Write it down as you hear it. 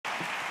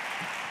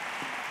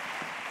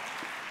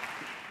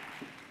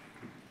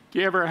Do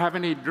you ever have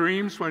any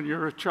dreams when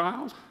you're a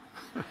child?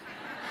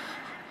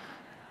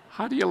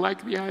 How do you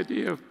like the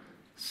idea of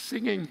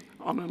singing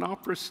on an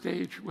opera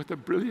stage with a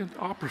brilliant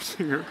opera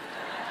singer?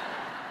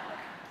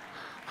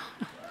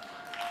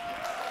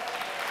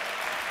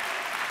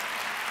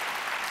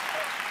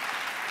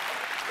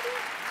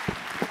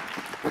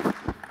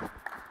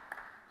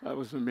 That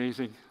was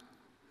amazing.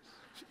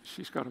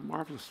 She's got a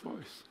marvelous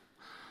voice.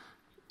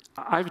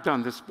 I've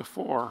done this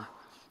before.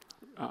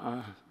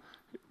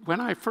 When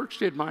I first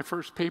did my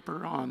first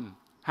paper on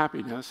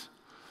happiness,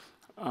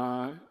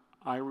 I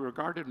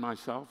regarded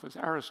myself as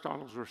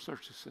Aristotle's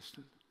research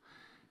assistant.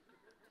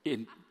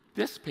 In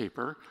this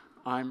paper,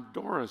 I'm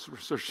Dora's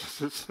research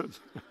assistant.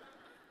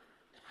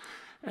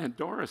 And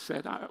Dora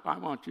said, I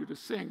want you to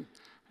sing.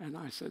 And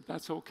I said,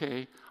 that's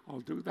okay,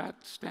 I'll do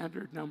that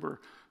standard number,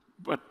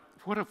 but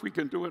what if we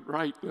can do it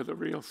right with a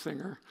real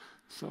singer?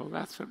 So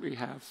that's what we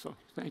have. So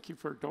thank you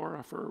for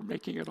Dora for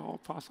making it all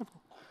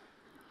possible.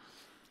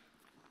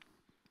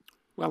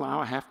 Well,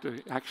 now I have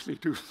to actually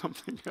do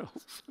something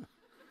else.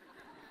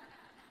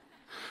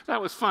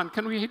 That was fun.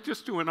 Can we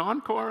just do an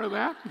encore of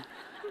that?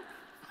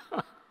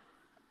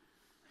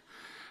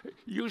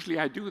 Usually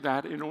I do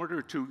that in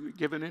order to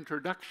give an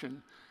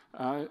introduction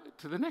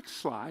to the next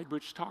slide,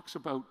 which talks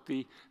about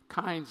the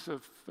kinds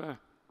of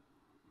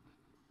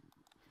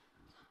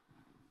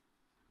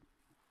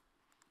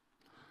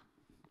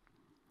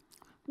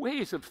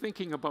ways of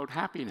thinking about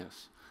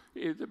happiness.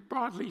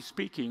 Broadly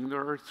speaking,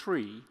 there are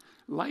three: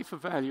 life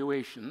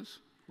evaluations,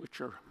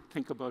 which are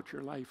think about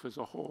your life as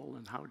a whole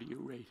and how do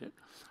you rate it;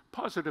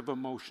 positive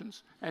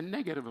emotions; and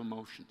negative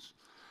emotions.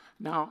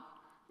 Now,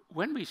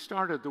 when we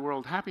started the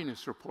World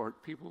Happiness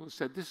Report, people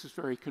said this is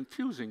very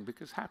confusing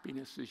because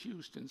happiness is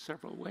used in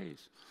several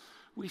ways.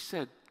 We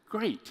said,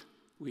 great,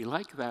 we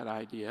like that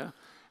idea,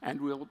 and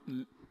we'll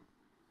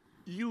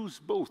use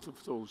both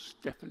of those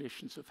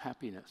definitions of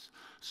happiness.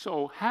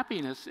 So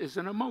happiness is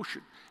an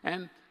emotion.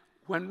 And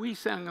when we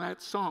sang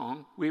that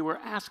song, we were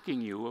asking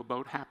you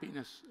about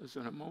happiness as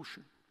an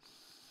emotion.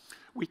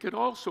 We could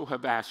also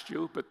have asked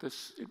you, but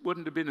it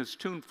wouldn't have been as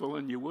tuneful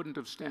and you wouldn't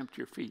have stamped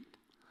your feet.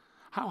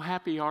 How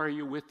happy are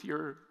you with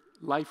your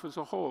life as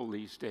a whole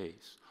these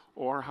days?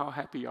 Or how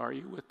happy are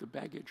you with the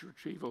baggage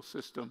retrieval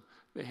system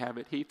they have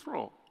at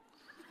Heathrow?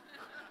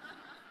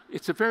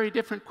 It's a very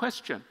different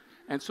question.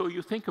 And so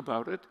you think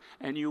about it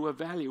and you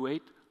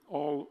evaluate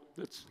all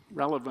that's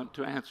relevant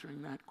to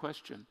answering that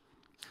question.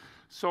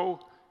 So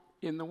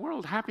in the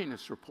World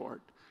Happiness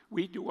Report,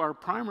 we do our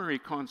primary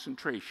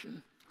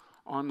concentration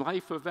on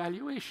life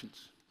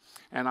evaluations.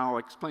 And I'll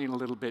explain a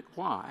little bit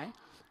why.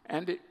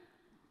 And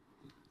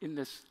in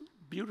this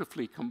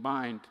beautifully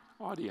combined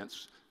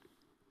audience,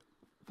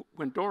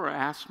 when Dora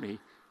asked me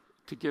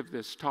to give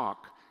this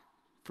talk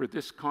for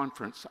this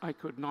conference, I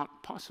could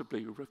not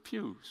possibly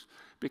refuse,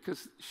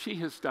 because she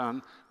has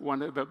done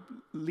one of the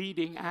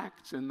leading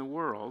acts in the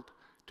world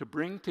to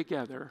bring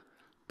together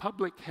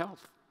public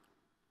health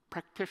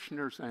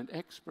practitioners and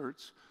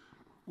experts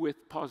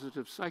with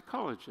positive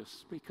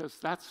psychologists, because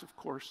that's, of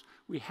course,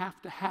 we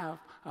have to have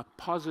a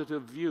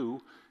positive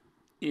view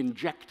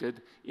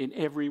injected in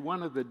every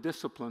one of the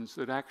disciplines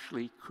that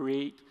actually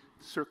create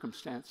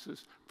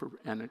circumstances for,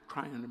 and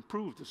try and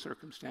improve the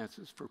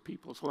circumstances for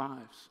people's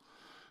lives.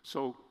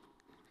 So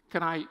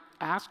can I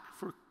ask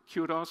for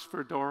kudos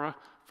for Dora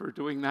for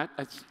doing that?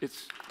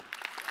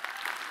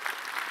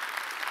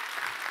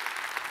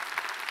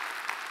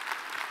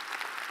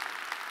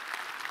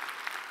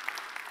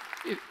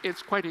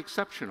 It's quite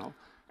exceptional.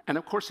 And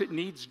of course, it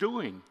needs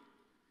doing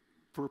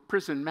for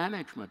prison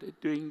management. It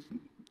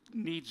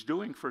needs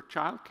doing for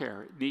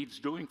childcare. It needs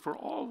doing for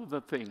all of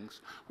the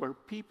things where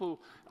people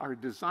are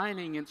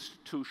designing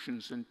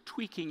institutions and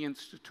tweaking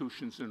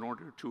institutions in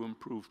order to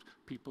improve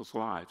people's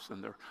lives.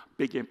 And there are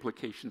big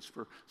implications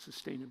for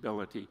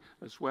sustainability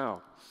as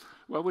well.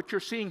 Well, what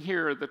you're seeing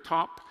here are the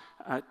top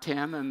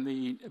 10 and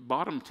the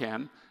bottom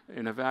 10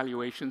 in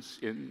evaluations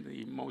in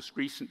the most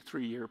recent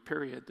 3-year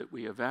period that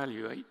we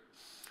evaluate.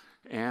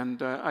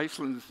 And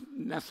Iceland's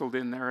nestled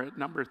in there at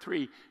number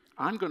 3.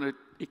 I'm going to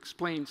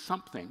explain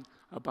something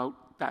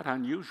about that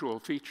unusual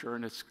feature,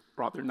 and it's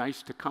rather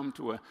nice to come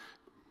to at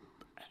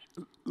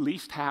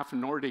least half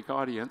Nordic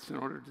audience in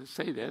order to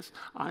say this.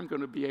 I'm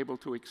going to be able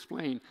to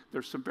explain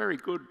there's some very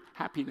good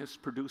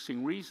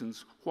happiness-producing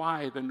reasons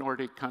why the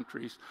Nordic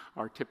countries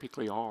are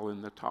typically all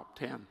in the top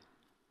 10.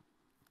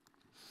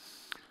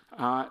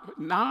 Now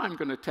I'm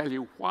going to tell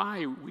you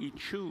why we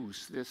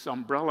choose this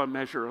umbrella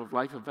measure of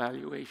life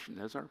evaluation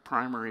as our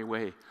primary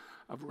way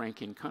of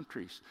ranking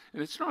countries.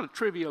 And it's not a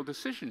trivial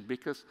decision,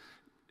 because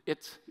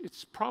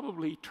it's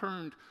probably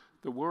turned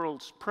the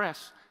world's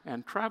press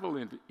and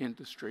travel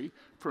industry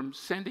from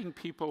sending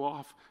people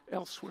off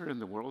elsewhere in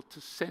the world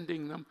to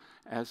sending them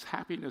as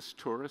happiness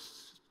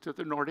tourists to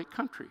the Nordic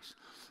countries.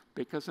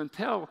 Because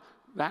until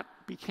that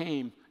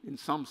became, in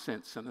some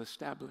sense, an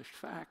established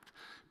fact,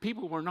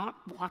 people were not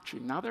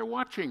watching. Now they're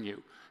watching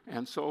you.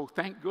 And so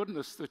thank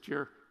goodness that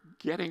you're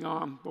getting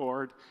on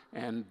board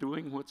and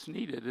doing what's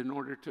needed in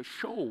order to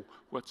show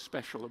what's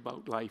special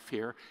about life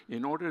here,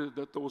 in order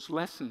that those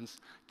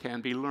lessons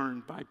can be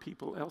learned by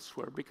people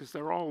elsewhere, because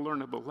they're all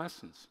learnable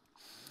lessons.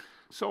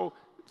 So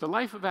the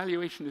life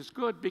evaluation is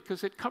good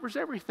because it covers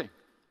everything.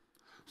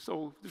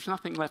 So there's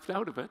nothing left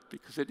out of it,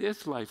 because it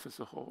is life as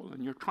a whole,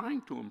 and you're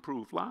trying to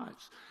improve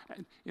lives.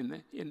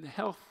 And in the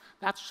health,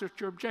 that's what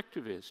your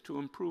objective is, to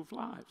improve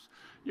lives.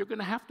 You're going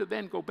to have to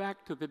then go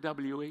back to the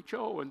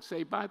WHO and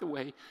say, by the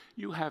way,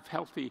 you have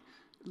healthy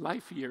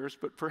life years,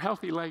 but for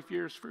healthy life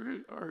years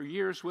are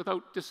years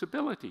without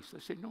disabilities.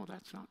 They say, no,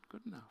 that's not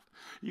good enough.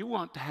 You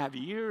want to have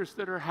years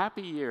that are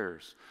happy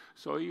years,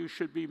 so you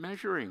should be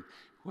measuring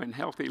when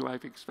healthy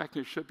life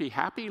expectancy should be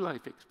happy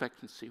life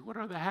expectancy. What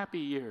are the happy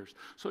years?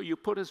 So you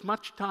put as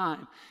much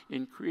time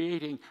in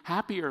creating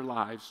happier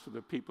lives for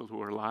the people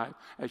who are alive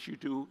as you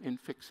do in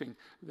fixing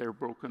their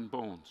broken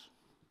bones.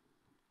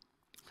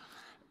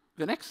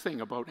 The next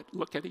thing about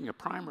getting a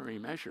primary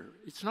measure,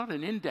 it's not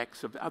an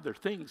index of other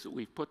things that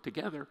we've put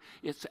together.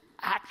 It's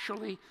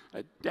actually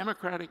a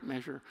democratic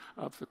measure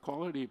of the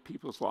quality of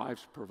people's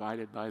lives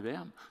provided by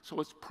them. So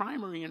it's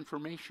primary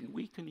information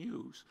we can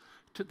use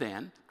to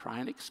then try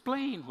and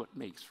explain what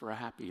makes for a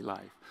happy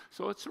life.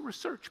 So it's a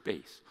research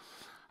base.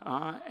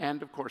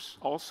 And of course,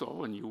 also,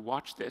 when you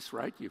watch this,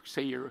 right, you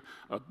say you're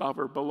above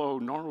or below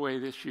Norway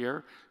this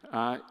year,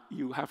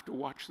 you have to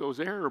watch those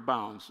error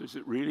bounds. Is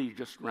it really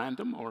just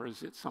random, or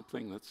is it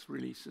something that's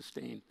really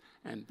sustained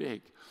and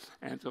big?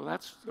 And so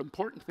that's the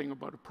important thing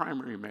about a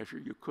primary measure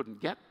you couldn't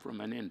get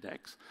from an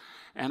index.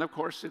 And of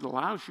course, it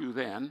allows you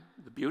then,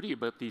 the beauty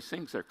about these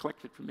things, they're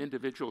collected from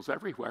individuals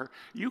everywhere.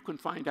 You can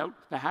find out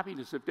the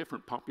happiness of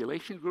different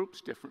population groups,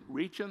 different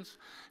regions,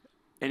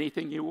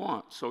 anything you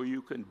want. So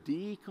you can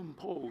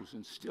decompose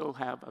and still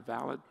have a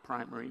valid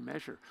primary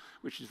measure,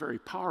 which is very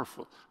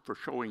powerful for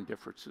showing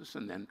differences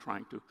and then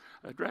trying to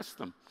address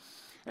them.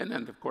 And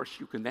then, of course,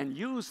 you can then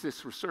use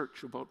this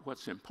research about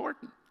what's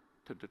important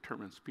to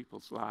determine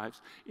people's lives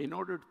in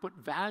order to put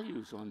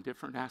values on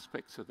different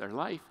aspects of their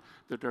life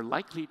that are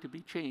likely to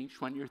be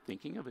changed when you're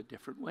thinking of a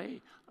different way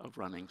of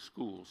running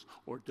schools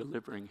or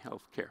delivering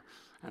health care.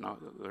 And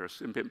there are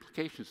some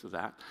implications of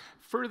that.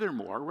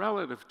 Furthermore,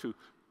 relative to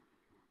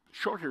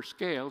shorter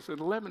scales, an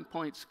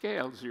 11-point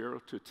scale, 0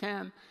 to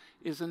 10,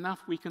 is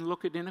enough. We can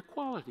look at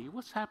inequality.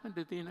 What's happened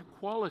to the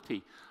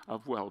inequality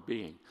of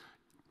well-being?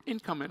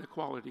 Income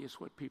inequality is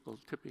what people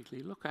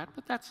typically look at,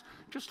 but that's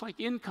just like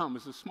income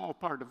is a small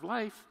part of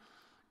life.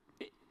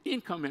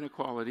 Income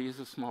inequality is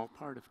a small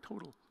part of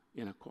total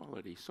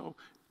inequality. So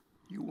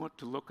you want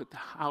to look at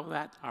how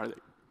that, are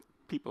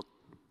people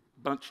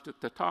bunched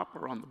at the top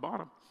or on the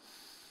bottom?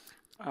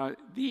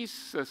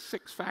 These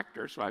 6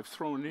 factors, so I've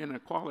thrown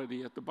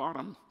inequality at the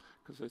bottom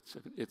because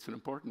it's an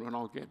important one,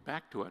 I'll get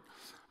back to it,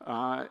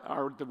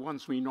 are the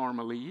ones we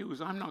normally use.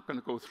 I'm not going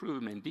to go through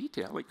them in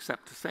detail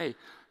except to say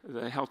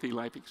the healthy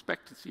life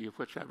expectancy, of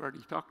which I've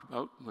already talked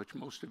about, which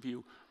most of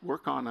you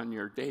work on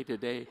your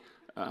day-to-day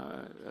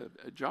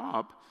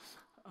job,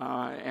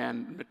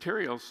 and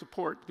material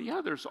support. The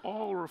others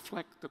all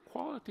reflect the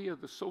quality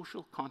of the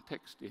social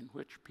context in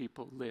which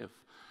people live.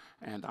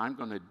 And I'm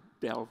going to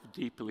delve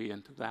deeply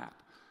into that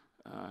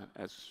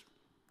as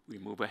we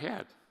move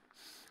ahead.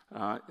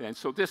 And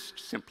so this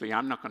simply,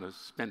 I'm not going to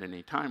spend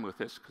any time with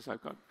this because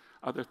I've got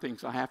other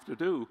things I have to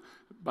do,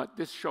 but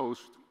this shows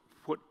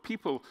what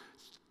people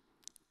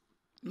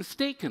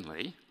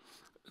mistakenly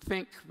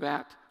think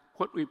that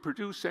what we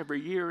produce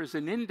every year is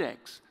an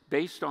index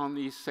based on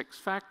these 6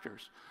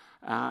 factors.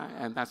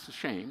 And that's a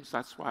shame. So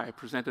that's why I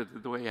presented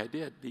it the way I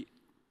did.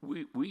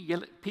 We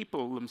get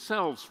people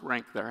themselves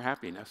rank their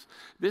happiness.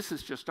 This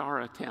is just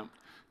our attempt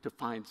to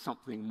find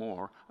something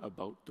more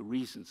about the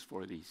reasons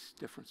for these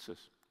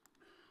differences.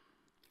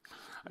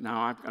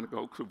 Now, I'm going to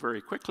go through very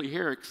quickly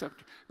here,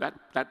 except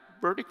that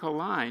vertical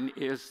line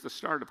is the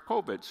start of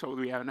COVID. So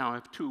we now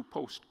have 2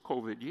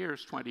 post-COVID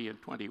years, 20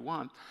 and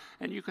 21.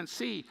 And you can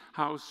see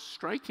how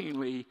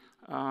strikingly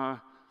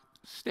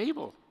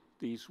stable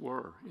these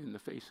were in the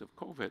face of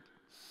COVID.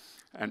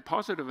 And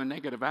positive and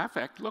negative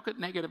affect, look at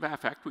negative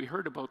affect. We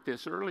heard about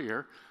this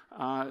earlier,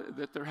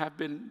 that there have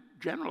been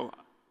general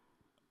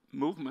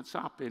movements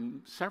up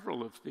in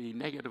several of the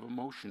negative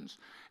emotions,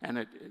 and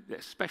it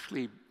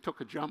especially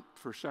took a jump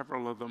for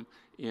several of them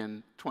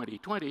in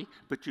 2020,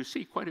 but you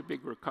see quite a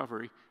big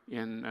recovery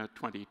in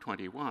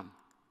 2021.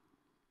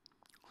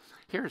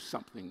 Here's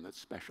something that's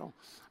special,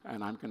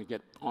 and I'm going to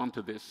get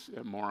onto this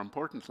more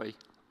importantly.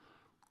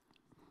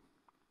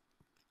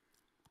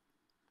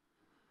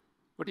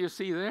 What do you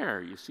see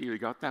there? You see we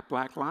got that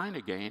black line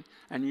again,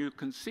 and you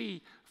can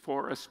see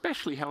for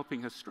especially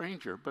helping a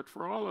stranger, but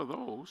for all of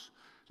those,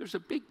 there's a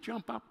big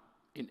jump up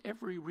in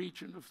every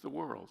region of the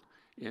world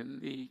in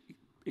the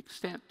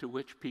extent to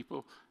which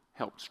people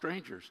help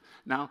strangers.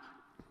 Now,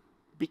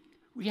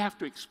 we have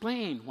to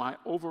explain why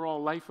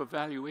overall life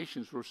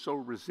evaluations were so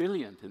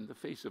resilient in the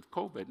face of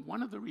COVID.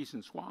 One of the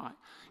reasons why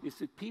is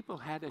that people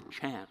had a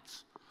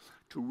chance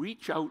to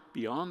reach out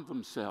beyond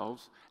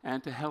themselves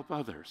and to help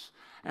others.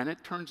 And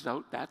it turns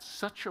out that's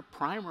such a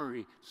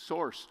primary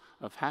source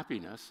of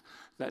happiness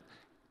that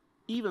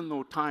even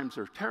though times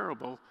are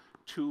terrible,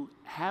 to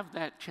have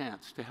that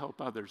chance to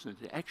help others and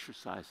to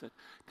exercise it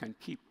can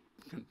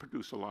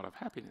produce a lot of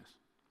happiness.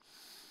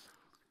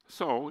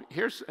 So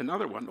here's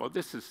another one. Well,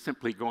 this is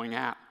simply going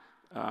at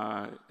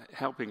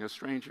helping a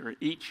stranger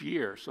each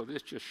year. So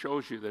this just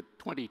shows you that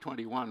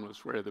 2021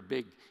 was where the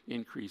big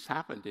increase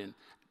happened in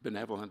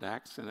benevolent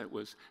acts, and it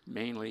was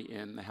mainly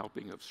in the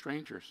helping of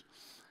strangers.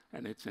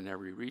 And it's in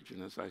every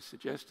region, as I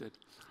suggested.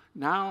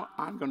 Now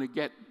I'm going to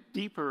get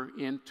deeper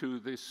into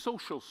the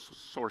social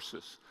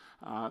sources.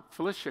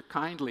 Felicia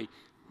kindly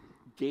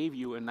gave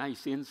you a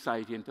nice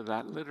insight into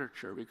that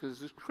literature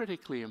because it's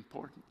critically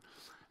important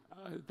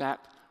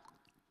that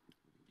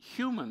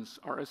humans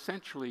are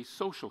essentially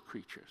social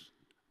creatures,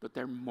 but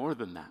they're more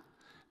than that.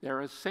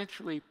 They're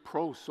essentially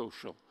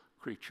pro-social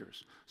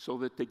creatures, so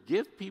that to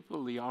give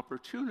people the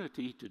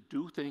opportunity to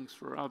do things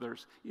for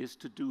others is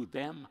to do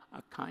them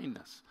a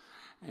kindness.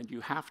 And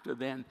you have to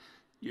then,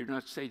 you're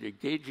not saying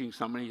engaging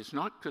somebody, it's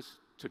not just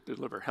to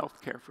deliver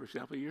health care, for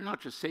example. You're not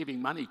just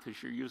saving money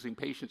because you're using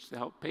patients to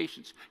help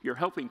patients. You're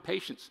helping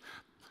patients,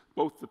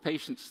 both the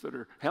patients that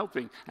are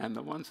helping and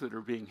the ones that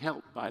are being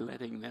helped, by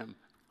letting them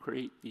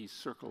create these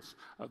circles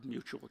of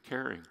mutual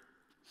caring.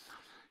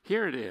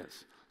 Here it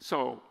is.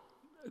 So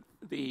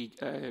the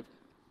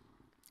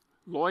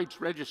Lloyd's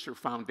Register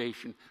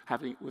Foundation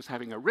was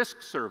having a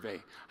risk survey.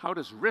 How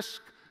does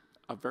risk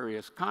of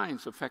various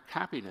kinds affect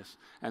happiness?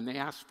 And they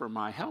asked for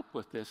my help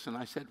with this, and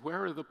I said,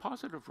 where are the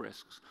positive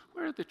risks?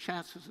 Where are the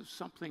chances of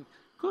something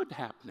good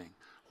happening?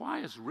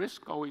 Why does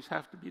risk always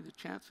have to be the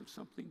chance of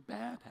something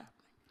bad happening?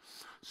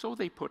 So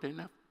they put in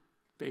a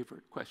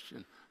favorite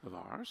question of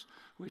ours,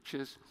 which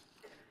is,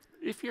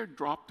 if you're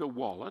dropped a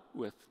wallet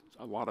with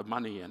a lot of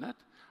money in it,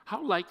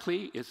 how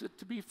likely is it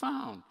to be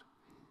found?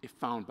 If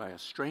found by a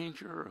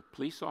stranger, a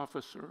police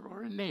officer,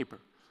 or a neighbor?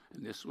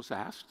 And this was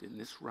asked in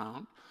this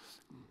round,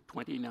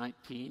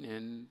 2019,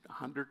 in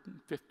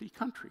 150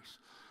 countries.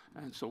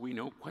 And so we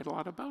know quite a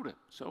lot about it.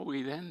 So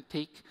we then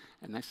take,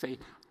 and I say,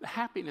 the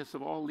happiness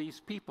of all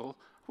these people,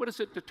 what is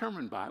it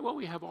determined by? Well,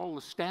 we have all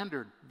the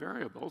standard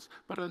variables,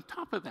 but on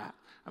top of that,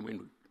 I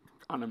mean,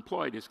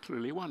 unemployed is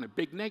clearly one, a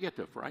big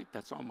negative, right?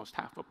 That's almost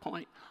half a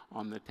point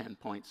on the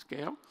 10-point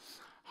scale.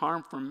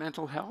 Harm from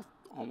mental health,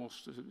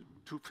 almost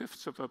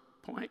 2/5 of a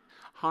point.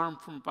 Harm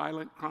from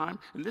violent crime,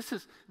 and this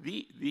is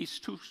these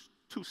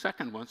two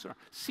second ones are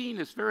seen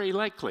as very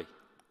likely.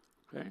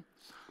 Okay,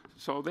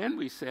 so then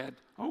we said,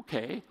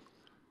 okay,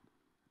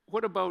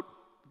 what about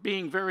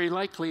being very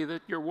likely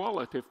that your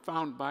wallet, if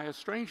found by a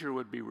stranger,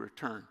 would be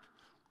returned?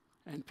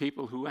 And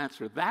people who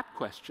answer that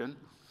question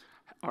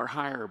are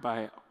higher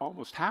by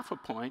almost half a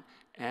point,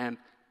 and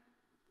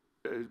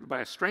by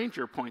a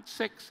stranger,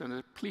 0.6, and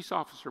a police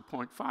officer,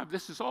 0.5.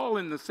 This is all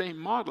in the same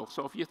model.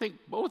 So if you think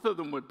both of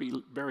them would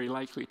be very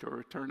likely to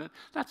return it,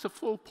 that's a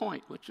full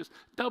point, which is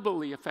double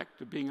the effect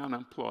of being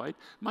unemployed,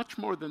 much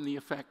more than the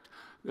effect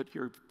that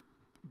you're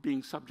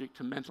being subject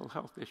to mental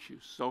health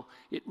issues. So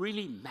it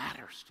really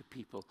matters to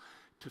people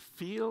to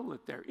feel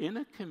that they're in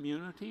a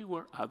community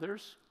where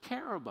others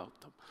care about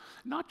them.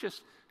 Not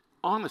just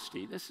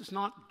honesty. This is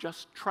not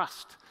just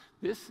trust.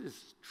 This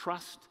is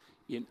trust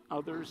in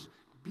others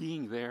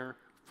being there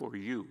for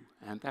you,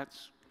 and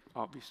that's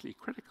obviously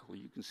critical.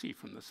 You can see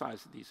from the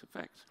size of these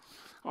effects.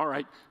 All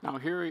right, now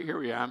here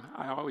we am.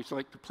 I always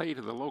like to play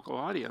to the local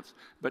audience,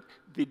 but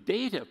the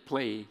data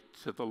play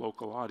to the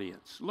local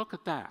audience. Look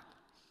at that.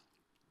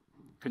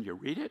 Can you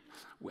read it?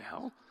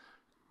 Well,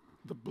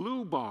 the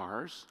blue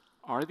bars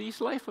are these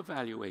life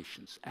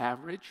evaluations,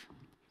 average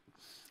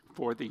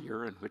for the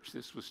year in which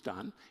this was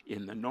done,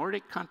 in the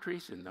Nordic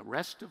countries, in the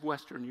rest of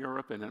Western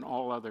Europe, and in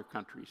all other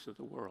countries of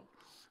the world.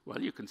 Well,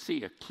 you can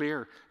see a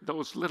clear,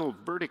 those little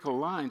vertical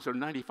lines are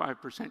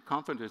 95%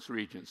 confidence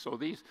regions. So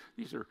these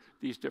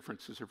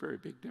differences are very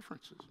big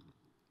differences.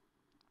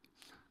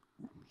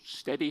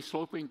 Steady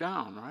sloping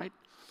down, right?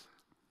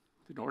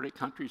 The Nordic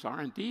countries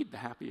are indeed the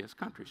happiest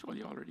countries. Well,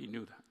 you already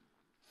knew that.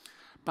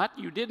 But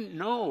you didn't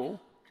know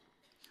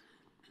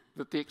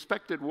that the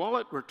expected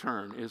wallet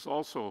return is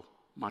also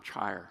much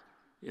higher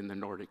in the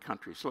Nordic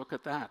countries. Look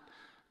at that.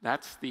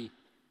 That's the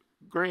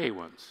gray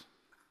ones.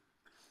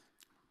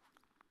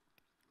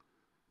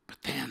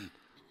 But then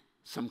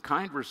some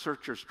kind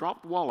researchers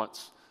dropped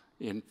wallets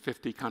in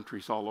 50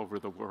 countries all over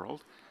the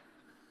world,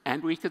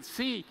 and we could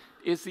see,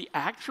 is the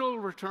actual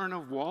return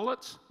of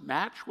wallets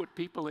match what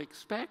people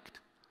expect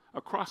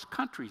across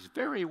countries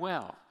very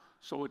well.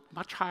 So it's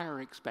much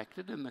higher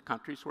expected in the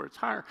countries where it's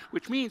higher,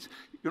 which means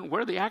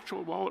where the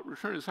actual wallet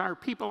return is higher,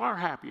 people are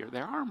happier,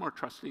 they are more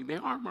trusting, they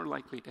are more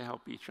likely to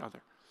help each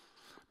other.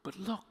 But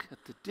look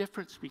at the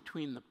difference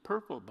between the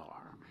purple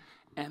bar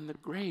and the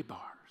gray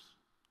bars.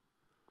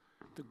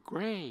 The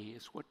gray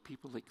is what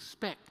people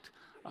expect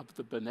of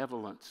the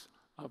benevolence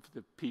of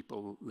the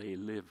people they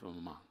live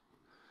among.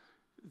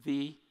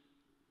 The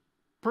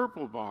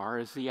purple bar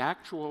is the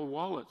actual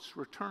wallets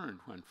returned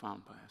when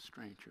found by a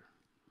stranger.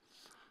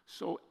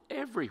 So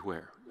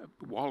everywhere,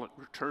 wallet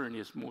return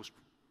is most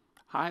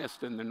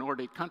highest in the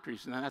Nordic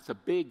countries, and that's a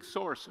big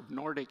source of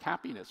Nordic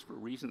happiness for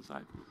reasons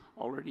I've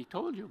already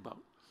told you about.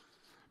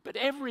 But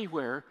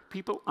everywhere,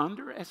 people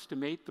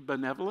underestimate the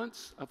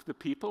benevolence of the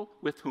people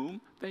with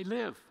whom they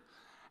live.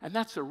 And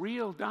that's a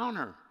real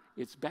downer.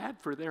 It's bad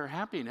for their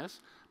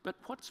happiness, but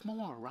what's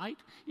more, right?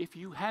 If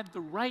you had the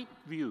right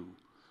view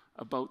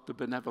about the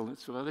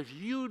benevolence of others,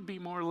 you'd be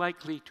more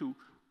likely to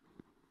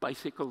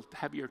bicycle,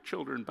 have your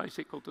children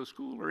bicycle to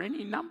school, or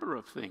any number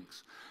of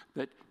things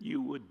that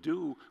you would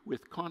do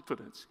with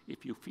confidence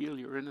if you feel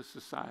you're in a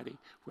society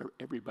where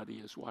everybody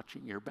is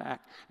watching your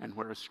back and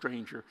where a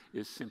stranger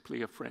is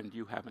simply a friend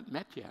you haven't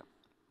met yet.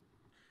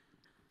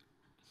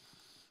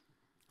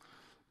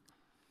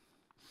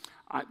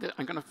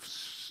 I'm going to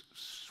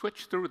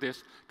switch through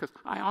this because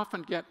I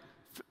often get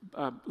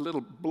a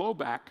little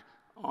blowback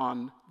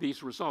on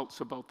these results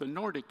about the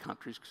Nordic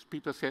countries, because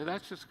people say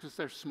that's just because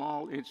they're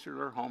small,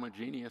 insular,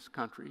 homogeneous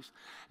countries,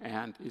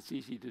 and it's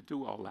easy to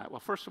do all that.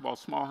 Well, first of all,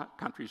 small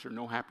countries are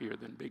no happier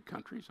than big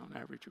countries on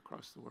average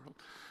across the world.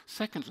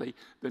 Secondly,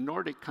 the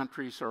Nordic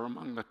countries are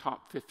among the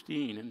top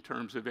 15 in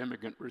terms of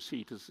immigrant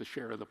receipt as the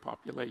share of the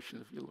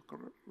population if you look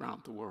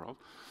around the world.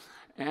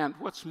 And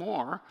what's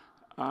more,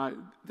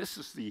 this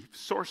is the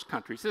source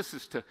countries. This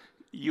is to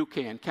UK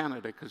and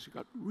Canada, because you've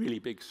got really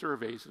big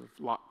surveys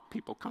of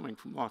people coming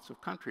from lots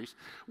of countries.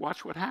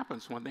 Watch what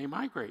happens when they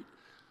migrate.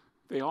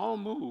 They all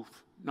move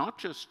not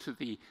just to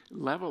the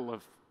level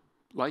of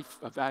life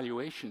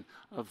evaluation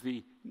of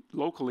the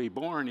locally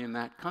born in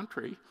that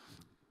country,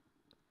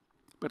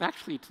 but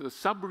actually to the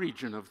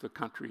sub-region of the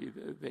country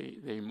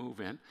they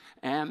move in.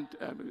 And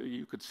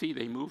you could see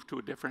they move to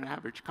a different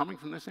average. Coming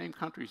from the same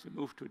countries, they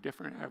move to a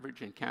different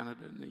average in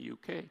Canada and the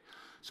UK.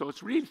 So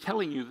it's really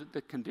telling you that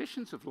the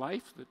conditions of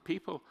life that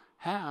people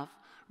have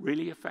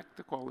really affect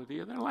the quality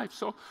of their life.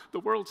 So the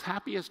world's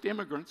happiest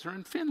immigrants are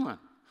in Finland.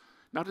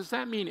 Now, does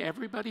that mean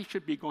everybody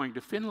should be going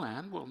to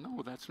Finland? Well,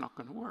 no, that's not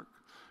going to work.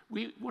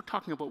 We're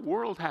talking about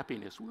world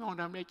happiness. We want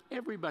to make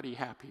everybody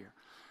happier.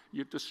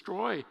 You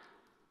destroy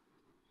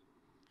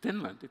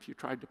Finland if you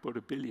tried to put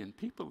 1 billion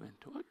people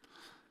into it.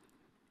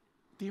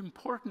 The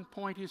important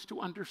point is to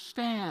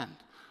understand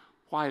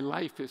why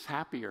life is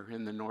happier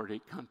in the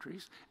Nordic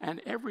countries, and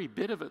every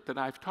bit of it that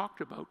I've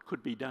talked about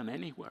could be done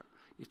anywhere.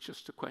 It's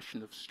just a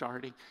question of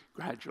starting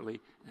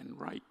gradually and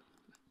right.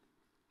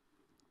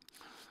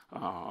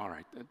 All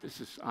right,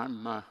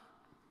 I'm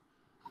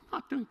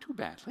not doing too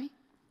badly.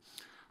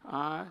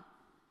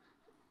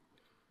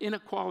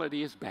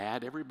 Inequality is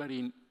bad.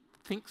 Everybody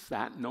thinks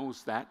that,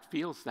 knows that,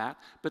 feels that.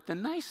 But the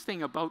nice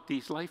thing about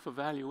these life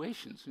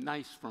evaluations,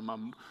 nice from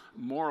a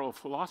moral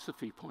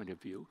philosophy point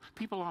of view,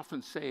 people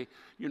often say,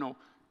 you know,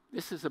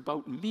 this is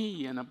about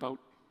me and about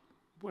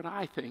what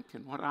I think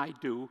and what I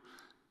do.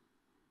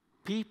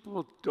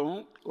 People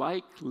don't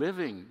like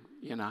living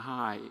in a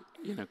high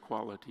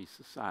inequality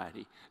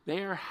society. They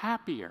are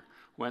happier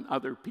when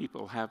other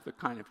people have the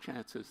kind of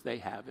chances they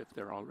have if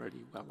they're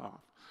already well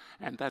off.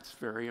 And that's a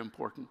very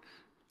important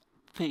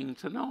thing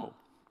to know.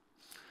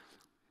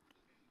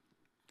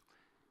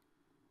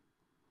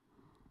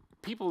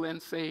 People then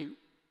say,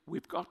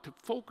 we've got to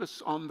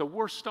focus on the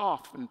worst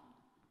off and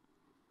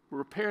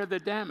repair the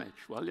damage.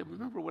 Well, you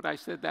remember what I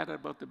said that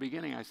about the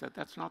beginning. I said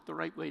that's not the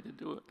right way to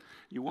do it.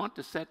 You want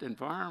to set an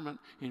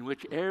environment in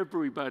which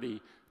everybody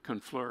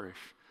can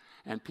flourish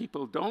and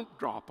people don't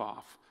drop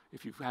off.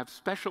 If you have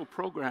special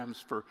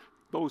programs for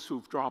those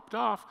who've dropped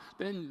off,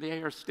 then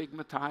they are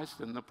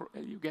stigmatized and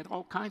you get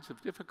all kinds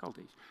of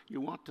difficulties.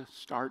 You want to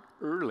start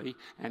early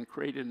and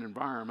create an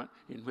environment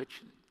in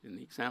which, in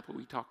the example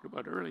we talked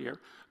about earlier,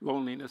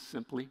 loneliness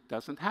simply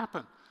doesn't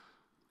happen.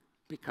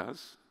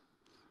 Because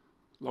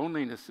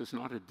loneliness is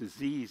not a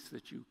disease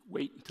that you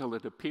wait until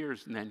it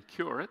appears and then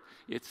cure it.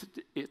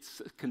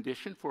 It's a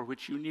condition for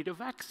which you need a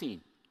vaccine.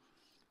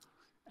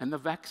 And the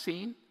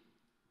vaccine,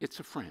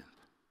 it's a friend.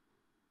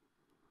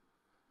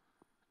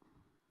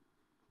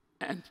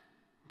 And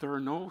there are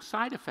no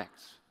side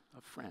effects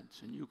of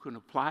friends, and you can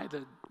apply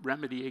the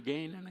remedy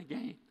again and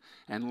again,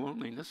 and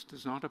loneliness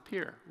does not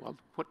appear. Well,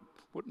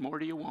 what more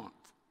do you want?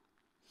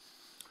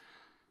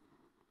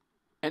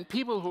 And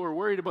people who are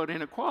worried about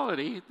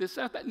inequality,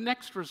 that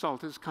next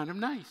result is kind of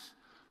nice,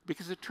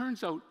 because it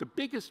turns out the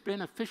biggest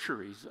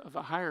beneficiaries of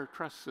a higher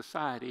trust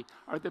society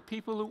are the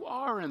people who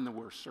are in the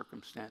worst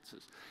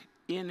circumstances,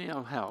 in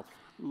ill health,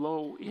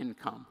 low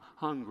income,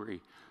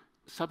 hungry,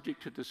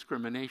 subject to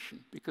discrimination,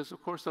 because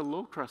of course a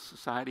low-trust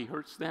society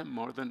hurts them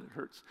more than it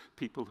hurts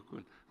people who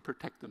can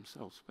protect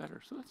themselves better.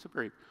 So that's a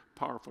very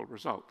powerful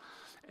result.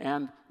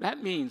 And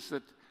that means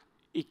that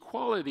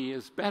equality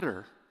is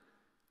better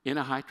in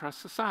a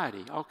high-trust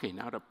society. Okay,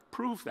 now to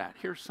prove that,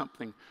 here's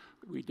something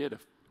we did a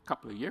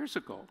couple of years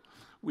ago.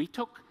 We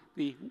took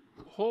the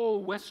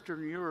whole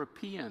Western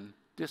European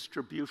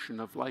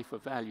distribution of life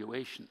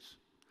evaluations,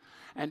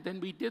 and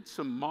then we did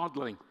some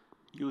modeling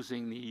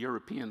using the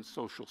European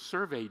Social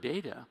Survey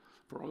data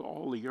for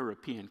all the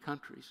European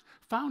countries,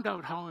 found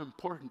out how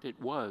important it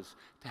was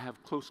to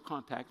have close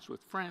contacts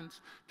with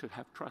friends, to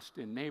have trust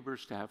in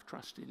neighbors, to have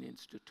trust in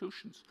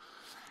institutions.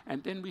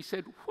 And then we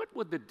said, what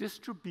would the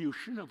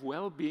distribution of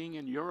well-being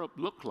in Europe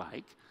look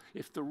like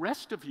if the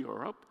rest of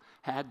Europe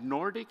had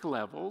Nordic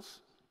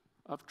levels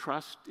of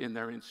trust in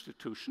their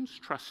institutions,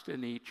 trust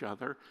in each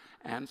other,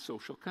 and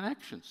social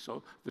connections?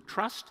 So the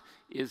trust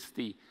is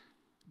the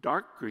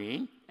dark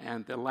green,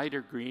 and the lighter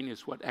green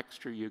is what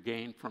extra you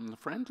gain from the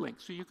friend link.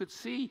 So you could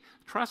see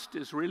trust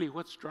is really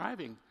what's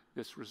driving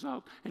this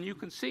result. And you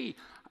can see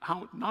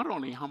how not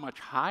only how much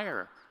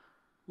higher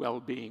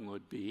well-being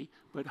would be,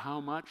 but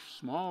how much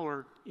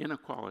smaller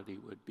inequality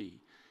would be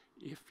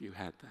if you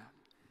had that.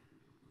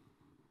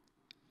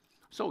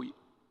 So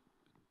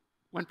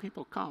when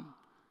people come,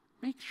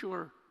 make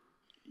sure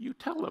you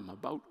tell them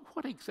about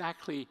what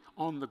exactly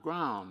on the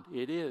ground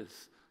it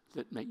is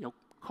that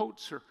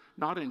coats are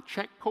not in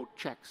coat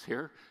checks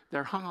here,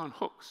 they're hung on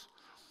hooks.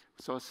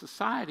 So a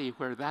society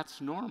where that's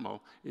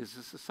normal is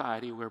a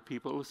society where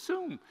people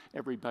assume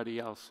everybody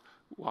else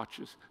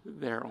watches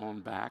their own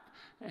back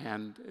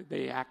and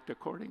they act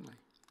accordingly.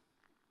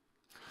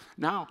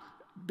 Now,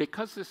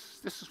 because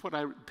this is what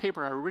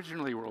paper I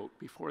originally wrote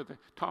before the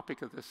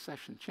topic of this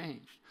session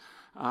changed,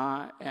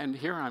 and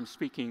here I'm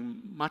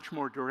speaking much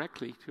more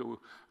directly to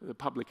the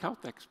public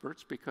health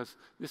experts because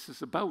this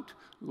is about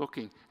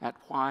looking at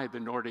why the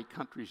Nordic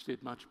countries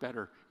did much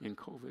better in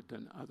COVID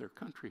than other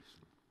countries.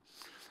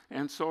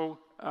 And so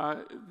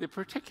the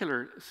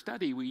particular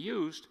study we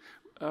used,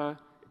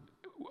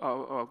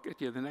 I'll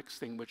get you the next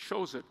thing which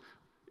shows it.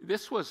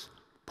 This was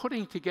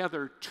putting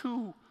together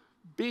two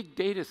big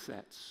data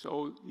sets.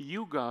 So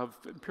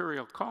YouGov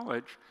Imperial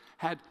College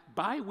had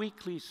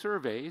bi-weekly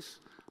surveys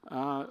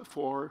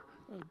for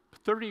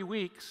 30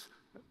 weeks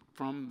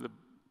from the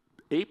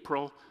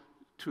April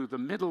to the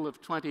middle of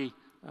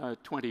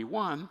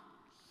 2021,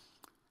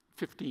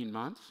 15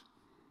 months,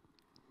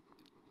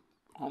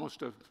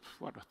 almost a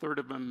third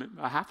of them,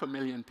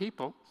 500,000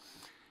 people,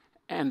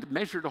 and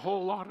measured a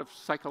whole lot of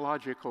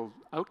psychological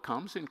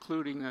outcomes,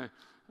 including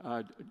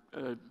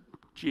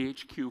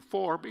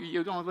GHQ-4, but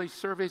you know, these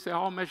surveys, they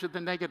all measure the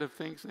negative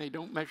things, and they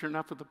don't measure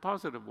enough of the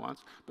positive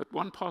ones. But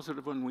one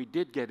positive one we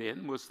did get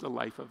in was the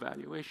life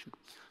evaluation.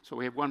 So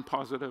we have one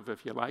positive,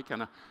 if you like,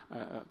 and a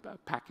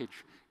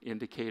package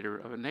indicator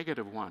of a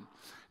negative one.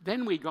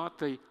 Then we got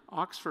the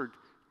Oxford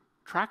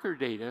tracker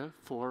data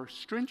for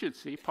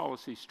stringency,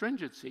 policy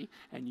stringency,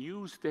 and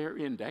used their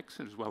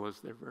index, as well as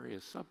their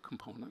various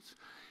subcomponents,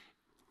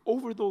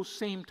 over those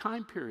same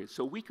time periods.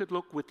 So we could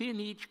look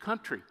within each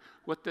country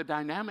what the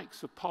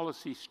dynamics of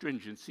policy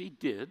stringency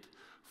did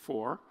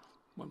for,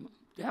 well,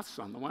 deaths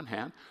on the one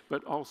hand,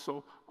 but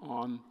also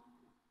on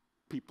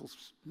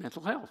people's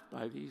mental health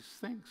by these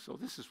things. So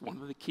this is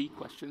one of the key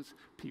questions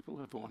people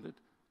have wanted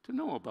to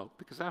know about,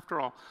 because after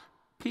all,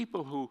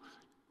 people who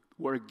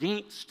were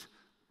against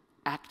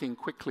acting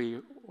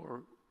quickly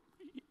or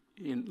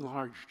in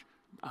large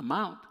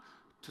amount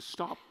to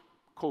stop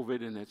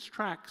COVID in its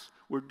tracks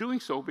were doing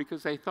so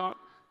because they thought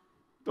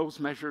those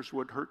measures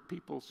would hurt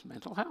people's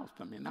mental health.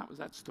 I mean,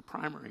 that's the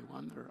primary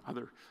one. There are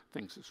other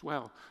things as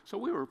well. So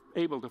we were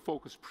able to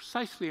focus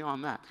precisely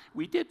on that.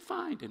 We did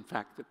find, in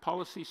fact, that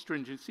policy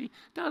stringency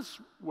does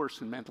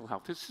worsen mental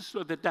health. This is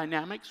sort of the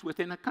dynamics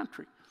within a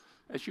country,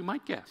 as you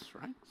might guess,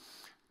 right?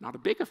 Not a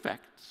big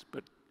effect,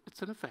 but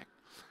it's an effect.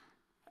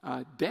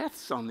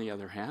 Deaths, on the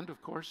other hand,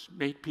 of course,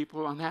 made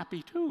people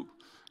unhappy too.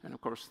 And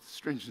of course,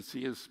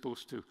 stringency is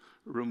supposed to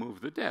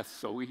remove the deaths.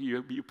 So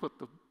you put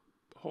the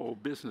whole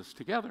business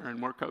together and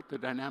work out the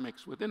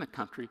dynamics within a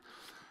country.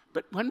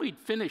 But when we'd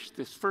finished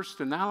this first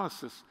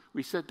analysis,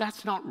 we said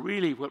that's not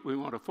really what we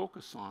want to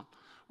focus on.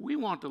 We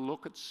want to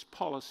look at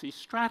policy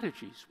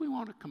strategies. We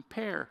want to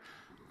compare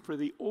for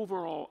the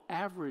overall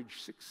average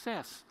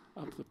success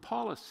of the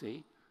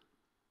policy.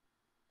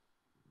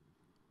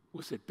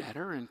 Was it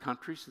better in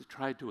countries that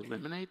tried to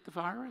eliminate the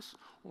virus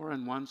or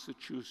in ones that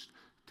choose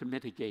to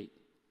mitigate?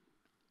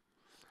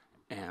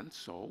 And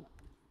so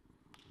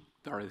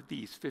there are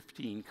these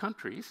 15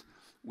 countries.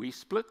 We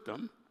split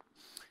them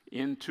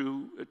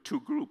into two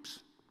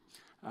groups,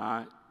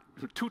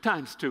 2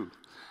 times 2,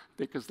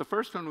 because the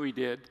first one we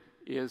did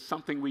is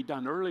something we'd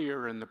done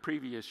earlier in the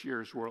previous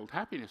year's World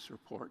Happiness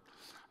Report.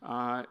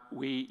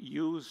 We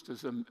used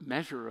as a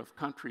measure of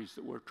countries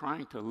that were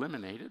trying to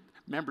eliminate it,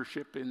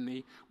 membership in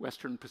the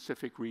Western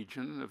Pacific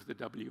region of the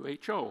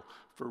WHO,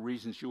 for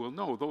reasons you will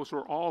know. Those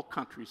were all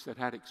countries that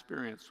had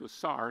experience with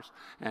SARS,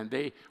 and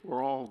they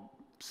were all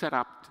set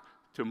up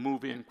to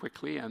move in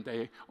quickly, and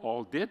they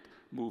all did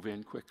move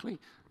in quickly.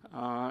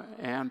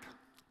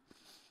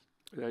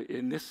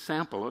 In this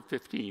sample of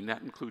 15,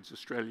 that includes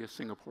Australia,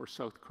 Singapore,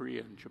 South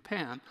Korea, and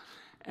Japan.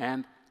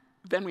 And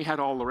then we had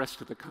all the rest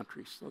of the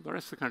countries. So the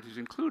rest of the countries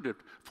included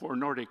 4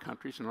 Nordic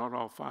countries, and not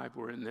all 5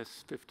 were in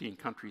this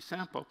 15-country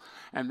sample.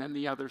 And then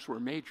the others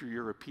were major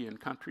European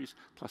countries,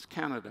 plus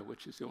Canada,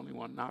 which is the only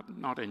one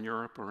not in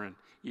Europe or in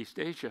East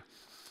Asia.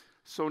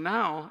 So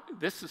now,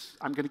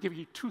 I'm going to give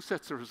you 2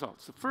 sets of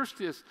results. The first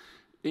is,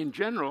 in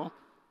general,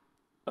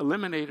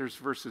 eliminators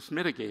versus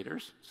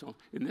mitigators. So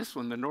in this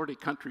one, the Nordic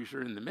countries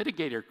are in the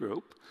mitigator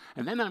group.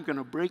 And then I'm going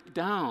to break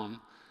down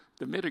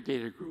the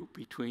mitigator group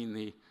between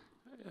the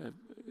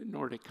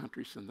Nordic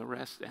countries and the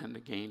rest, and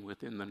again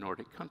within the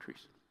Nordic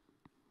countries.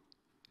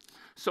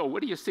 So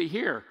what do you see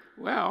here?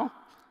 Well,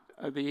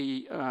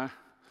 the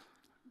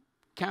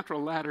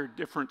Cantrell ladder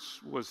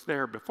difference was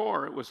there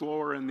before. It was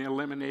lower in the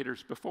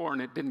eliminators before,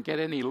 and it didn't get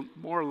any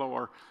more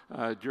lower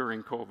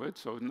during COVID,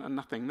 so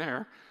nothing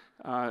there.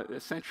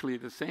 Essentially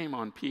the same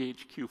on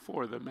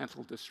PHQ-4, the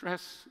mental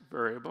distress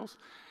variables.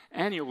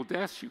 Annual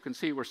deaths, you can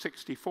see, were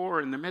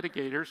 64 in the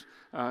mitigators.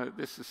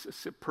 This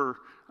is per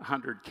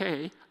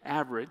 100K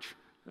average,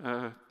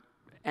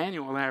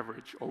 annual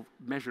average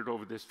measured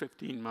over this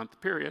 15-month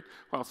period,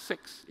 while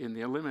 6 in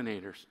the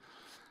eliminators.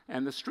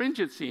 And the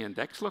stringency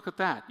index, look at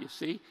that, you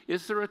see.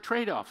 Is there a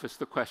trade-off is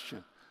the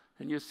question.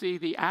 And you see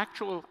the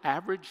actual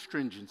average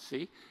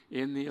stringency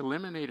in the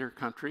eliminator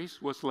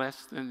countries was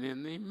less than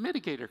in the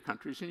mitigator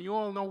countries. And you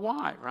all know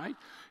why, right?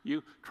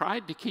 You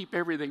tried to keep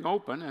everything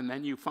open, and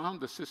then you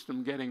found the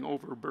system getting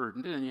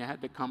overburdened, and you had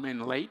to come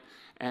in late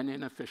and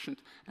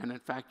inefficient. And in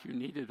fact, you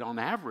needed, on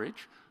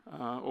average,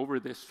 over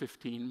this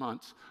 15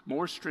 months,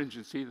 more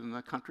stringency than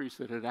the countries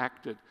that had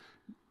acted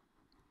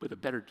with a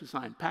better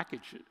design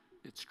package.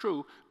 It's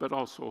true, but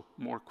also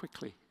more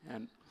quickly.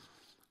 And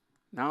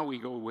now we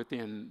go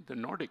within the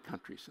Nordic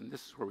countries, and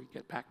this is where we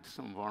get back to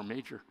some of our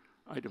major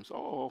items.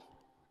 Oh,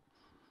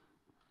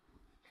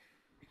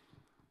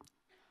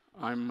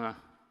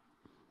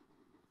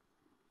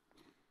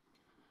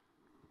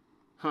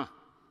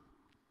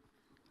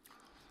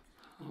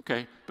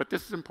 okay, but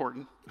this is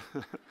important.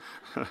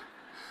 But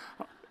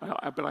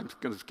I'm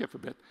going to skip a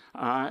bit.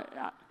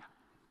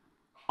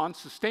 On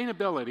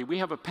sustainability, we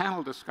have a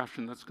panel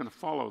discussion that's going to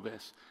follow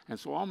this. And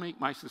so I'll make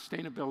my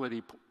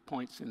sustainability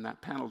points in that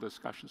panel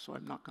discussion, so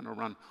I'm not going to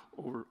run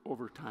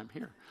over time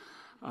here.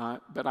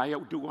 But I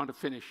do want to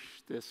finish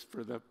this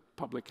for the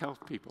public health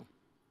people.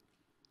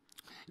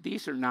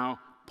 These are now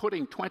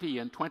putting 20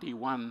 and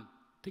 21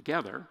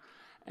 together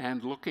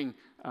and looking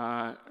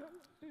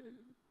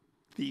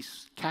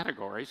these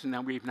categories. And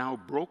then we've now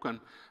broken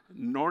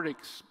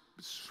Nordics,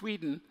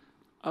 Sweden,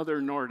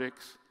 other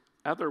Nordics,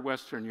 other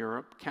Western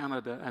Europe,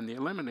 Canada, and the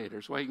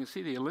eliminators. Well, you can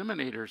see the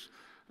eliminators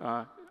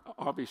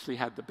obviously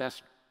had the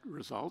best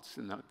results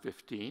in that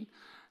 15.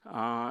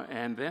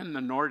 And then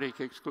the Nordic,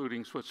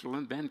 excluding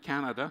Switzerland, then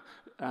Canada,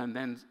 and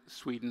then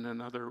Sweden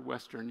and other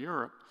Western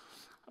Europe.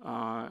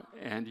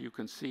 And you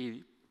can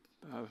see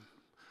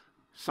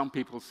some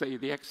people say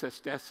the excess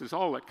deaths is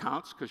all that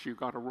counts because you've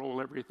got to roll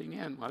everything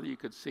in. Well, you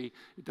could see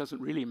it doesn't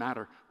really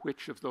matter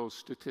which of those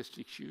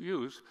statistics you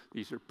use.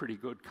 These are pretty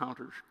good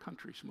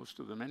countries, most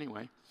of them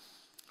anyway.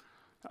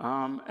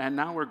 And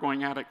now we're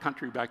going at it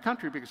country by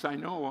country because I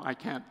know I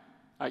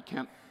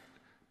can't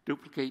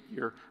duplicate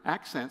your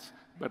accents,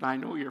 but I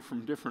know you're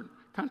from different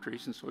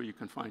countries, and so you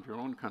can find your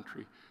own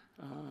country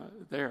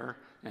there.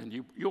 And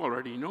you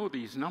already know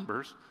these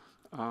numbers,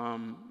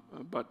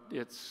 but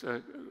it's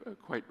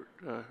quite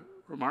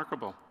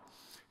remarkable.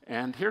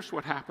 And here's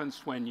what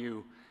happens when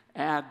you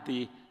add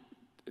the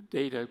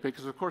data,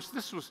 because of course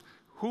this was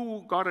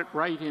who got it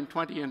right in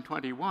 20 and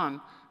 21,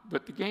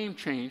 but the game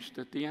changed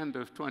at the end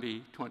of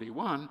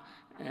 2021,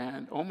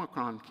 and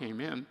Omicron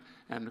came in,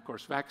 and of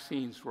course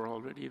vaccines were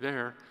already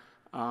there,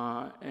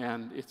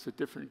 and it's a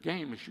different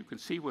game. As you can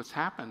see what's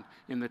happened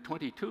in the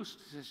 22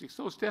 statistics,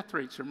 those death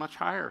rates are much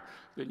higher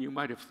than you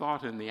might have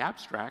thought in the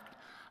abstract,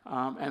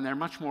 and they're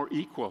much more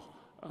equal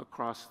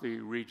across the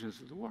regions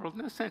of the world.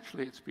 And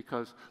essentially it's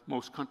because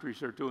most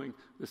countries are doing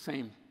the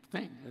same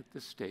thing at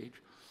this stage.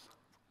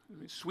 I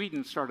mean,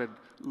 Sweden started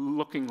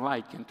looking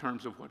like, in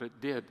terms of what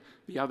it did,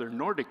 the other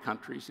Nordic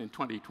countries in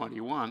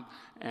 2021,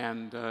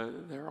 and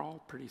they're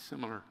all pretty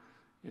similar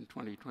in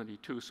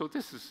 2022. So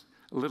this is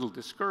a little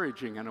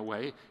discouraging in a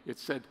way. It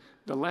said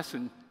the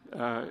lesson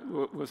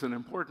was an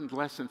important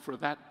lesson for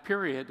that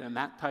period and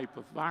that type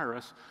of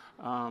virus,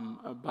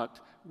 but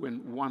when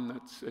one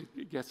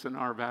that gets an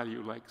R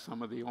value like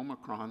some of the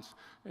Omicrons,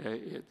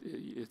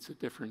 it's a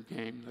different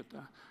game that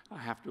I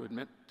have to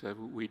admit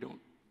we don't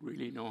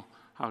really know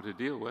how to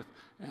deal with.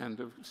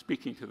 And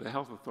speaking to the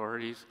health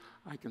authorities,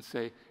 I can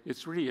say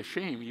it's really a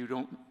shame you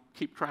don't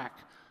keep track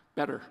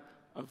better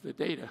of the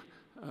data,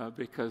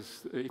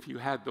 because if you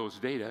had those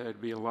data,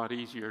 it'd be a lot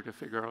easier to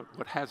figure out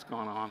what has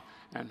gone on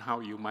and how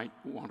you might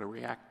want to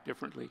react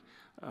differently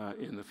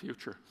in the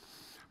future.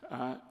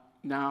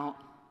 Now,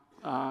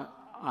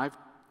 I've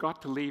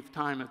got to leave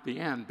time at the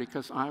end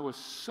because I was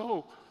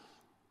so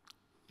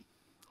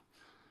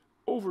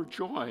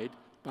overjoyed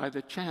by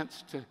the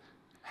chance to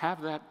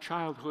have that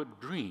childhood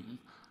dream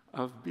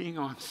of being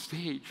on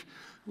stage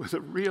with a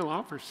real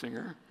opera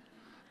singer.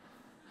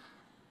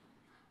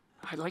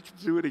 I'd like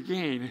to do it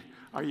again.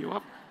 Are you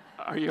up?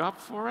 Are you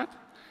up for it?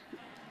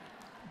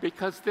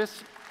 Because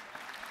this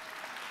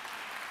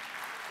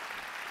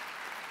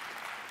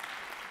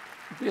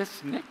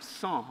next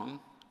song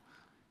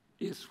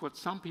is what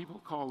some people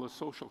call the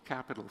social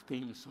capital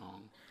theme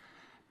song,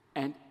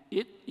 and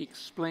it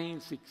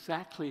explains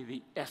exactly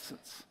the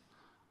essence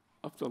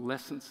of the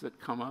lessons that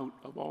come out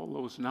of all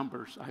those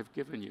numbers I've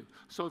given you.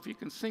 So if you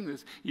can sing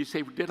this, you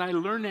say, did I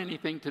learn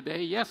anything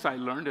today? Yes, I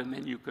learned, and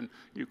then you can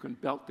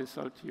belt this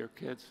out to your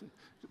kids. And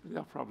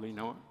they'll probably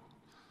know it.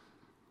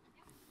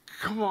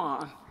 Come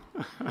on.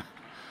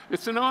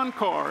 It's an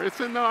encore. It's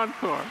an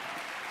encore.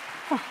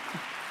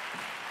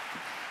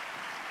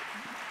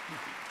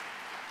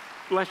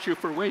 Bless you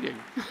for waiting.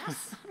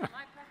 Yes.